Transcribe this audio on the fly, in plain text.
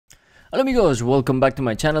Hello amigos, welcome back to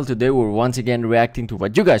my channel. Today we're once again reacting to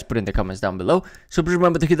what you guys put in the comments down below. So please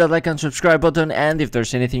remember to hit that like and subscribe button, and if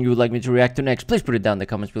there's anything you would like me to react to next, please put it down in the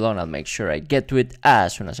comments below and I'll make sure I get to it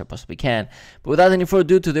as soon as I possibly can. But without any further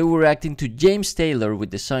ado, today we're reacting to James Taylor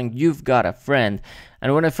with the song You've Got a Friend.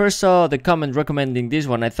 And when I first saw the comment recommending this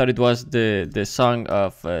one, I thought it was the song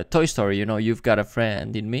of Toy Story, you know, You've Got a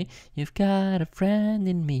Friend in Me. You've got a friend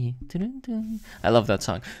in me. I love that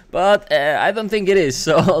song. But I don't think it is,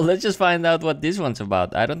 so let's just find out what this one's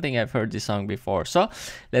about. I don't think I've heard this song before, so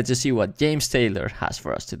let's just see what James Taylor has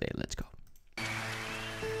for us today. Let's go.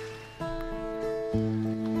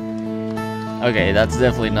 Okay, that's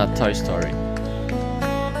definitely not Toy Story.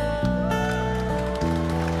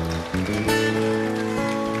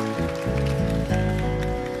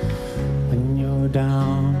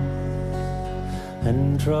 Down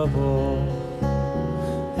and trouble,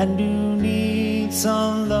 and you need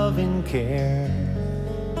some loving care,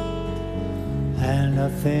 and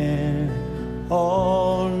nothing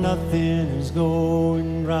is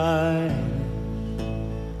going right.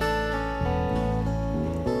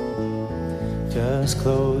 Just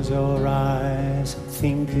close your eyes and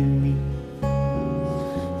think of me.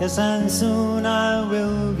 Yes, and soon I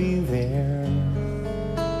will be there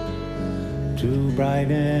to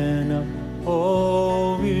brighten up,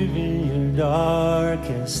 oh, even your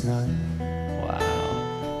darkest night. Wow.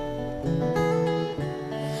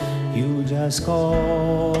 You just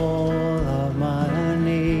call out my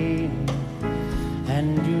name,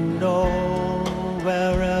 and you know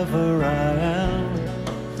wherever I am,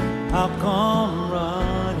 I'll come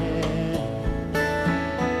running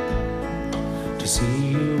to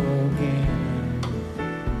see you again.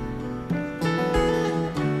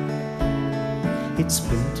 It's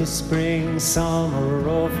winter, spring, summer,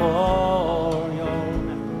 or fall.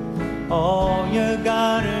 All you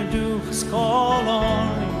gotta do is call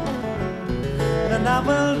on me, and I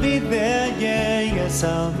will be there. Yeah, yes,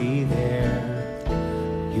 I'll be there.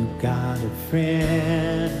 You got a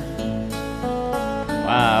friend.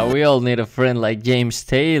 Wow, we all need a friend like James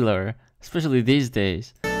Taylor, especially these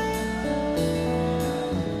days.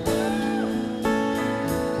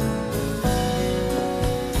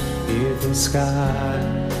 If the sky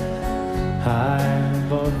high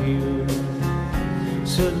above you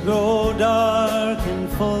should grow dark and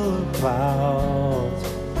full of clouds,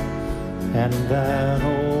 and that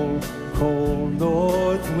old cold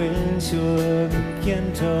north wind should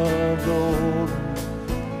begin to blow,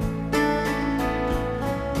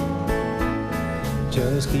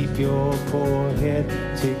 just keep your poor head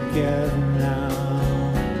together now.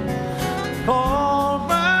 Call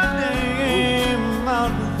my name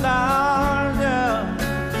out loud, yeah.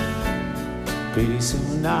 Pretty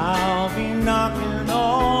soon I'll be knocking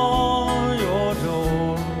on your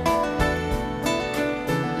door.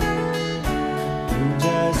 You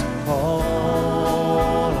just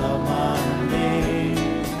call out my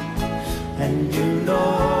name, and you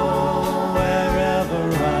know wherever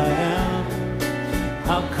I am,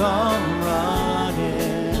 I'll come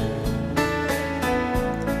running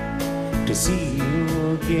to see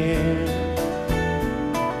you again.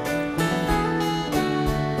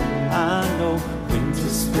 I know winter,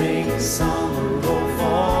 spring, summer, or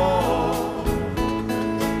fall,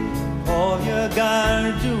 all you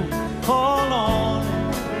gotta do, call on,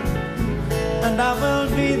 and I will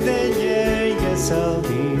be there. Yeah, yes, I'll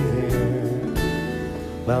be there.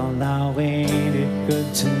 Well, now ain't it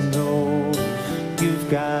good to know you've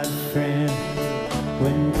got a friend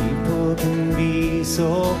when people can be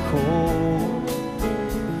so cold?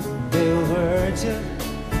 They'll hurt you,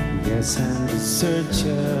 yes, and desert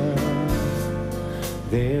you.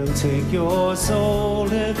 They'll take your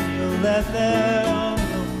soul if you let them,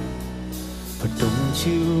 but don't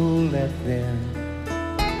you let them.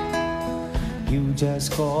 You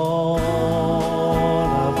just call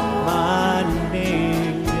out my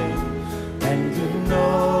name, and you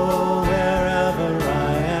know wherever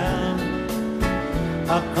I am,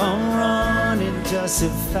 I'll come running just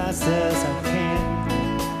as fast as I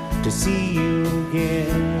can to see you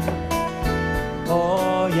again.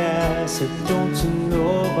 Oh yes, don't you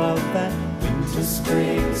know about that winter,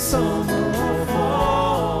 spring, summer, or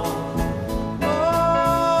fall?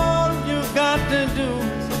 All you got to do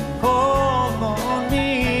is call on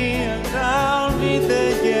me, and I'll be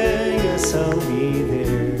there. Yeah, yes, I'll be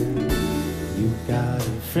there. You got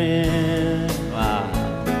a friend. Wow.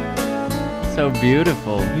 So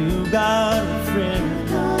beautiful. You got a friend.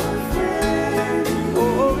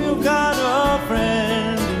 Oh, you got a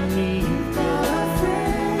friend in me.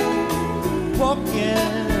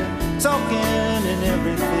 Walking, talking, and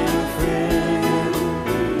everything, friend.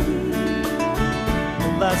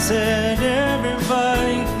 Well, that's said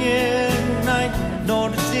everybody here tonight know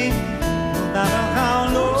the deep, no matter how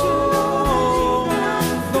low.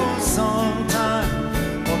 For some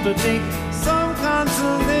time, want to take some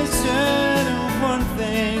consolation of one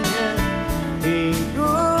thing, yeah. Be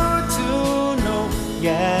good to know,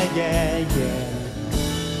 yeah, yeah, yeah.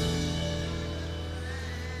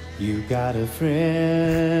 You got a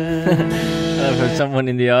friend. I've heard someone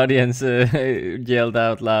in the audience yelled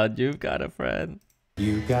out loud, "You've got a friend."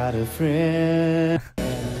 You got a friend.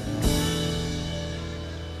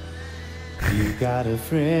 You got a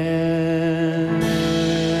friend.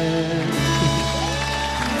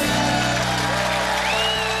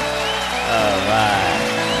 All right.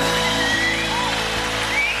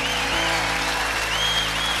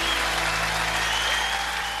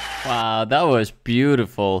 Wow, that was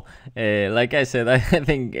beautiful. Like I said, I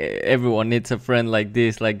think everyone needs a friend like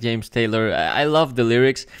this, like James Taylor. I love the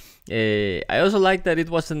lyrics. I also like that it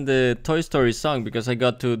wasn't the Toy Story song, because I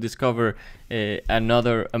got to discover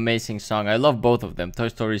another amazing song. I love both of them. Toy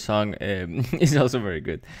Story song is also very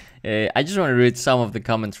good. I just want to read some of the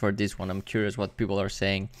comments for this one. I'm curious what people are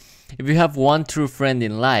saying. If you have one true friend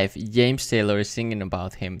in life, James Taylor is singing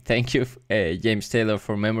about him. Thank you, James Taylor,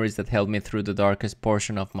 for memories that helped me through the darkest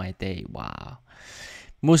portion of my day. Wow.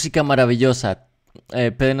 Música maravillosa.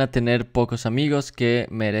 Pena tener pocos amigos que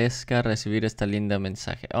merezca recibir esta linda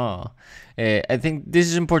mensaje. Oh, I think this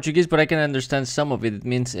is in Portuguese, but I can understand some of it. It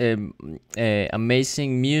means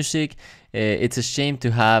amazing music. It's a shame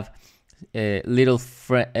to have little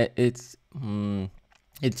friend. It's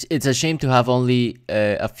a shame to have only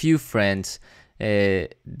a few friends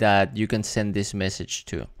that you can send this message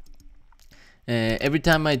to. Every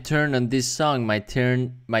time I turn on this song, my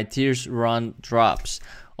tears run drops.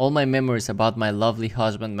 All my memories about my lovely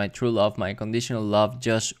husband, my true love, my unconditional love,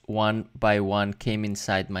 just one by one came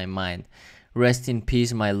inside my mind. Rest in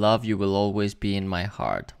peace, my love, you will always be in my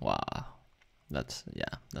heart. Wow. That's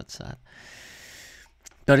sad.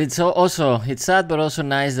 But it's sad, but also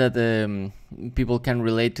nice that people can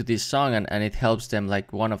relate to this song, and it helps them,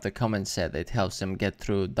 like one of the comments said, it helps them get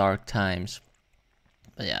through dark times.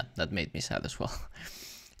 But yeah, that made me sad as well.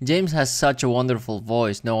 James has such a wonderful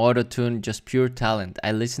voice, no auto-tune, just pure talent.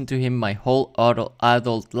 I listened to him my whole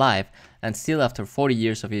adult life, and still after 40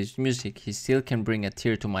 years of his music, he still can bring a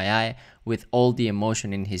tear to my eye with all the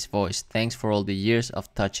emotion in his voice. Thanks for all the years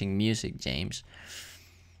of touching music, James.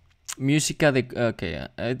 Música de... Okay,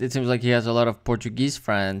 it seems like he has a lot of Portuguese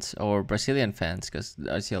fans or Brazilian fans, because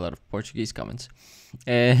I see a lot of Portuguese comments.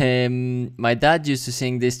 My dad used to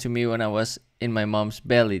sing this to me when I was in my mom's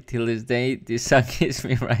belly. Till this day, this song hits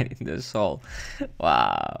me right in the soul.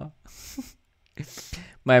 Wow.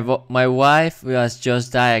 My wife was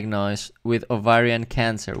just diagnosed with ovarian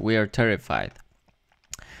cancer. We are terrified.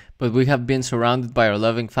 But we have been surrounded by our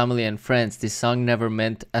loving family and friends. This song never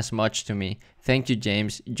meant as much to me. Thank you,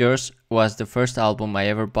 James. Yours was the first album I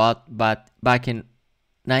ever bought back in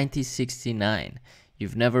 1969.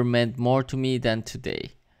 You've never meant more to me than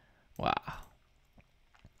today. Wow.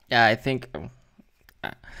 Yeah, I think...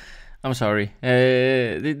 I'm sorry.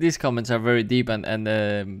 These comments are very deep,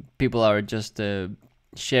 and people are just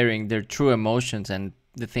sharing their true emotions and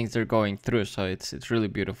the things they're going through. So it's really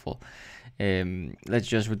beautiful. Let's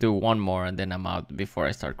just do one more, and then I'm out before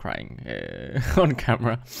I start crying on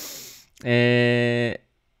camera.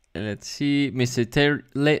 Let's see.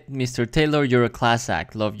 Mr. Taylor, you're a class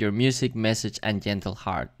act. Love your music, message, and gentle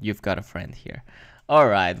heart. You've got a friend here.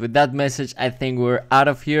 Alright, with that message, I think we're out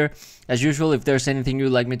of here. As usual, if there's anything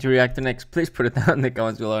you'd like me to react to next, please put it down in the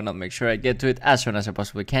comments below, and I'll make sure I get to it as soon as I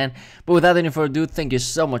possibly can. But without any further ado, thank you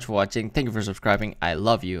so much for watching. Thank you for subscribing. I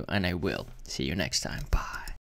love you, and I will see you next time. Bye.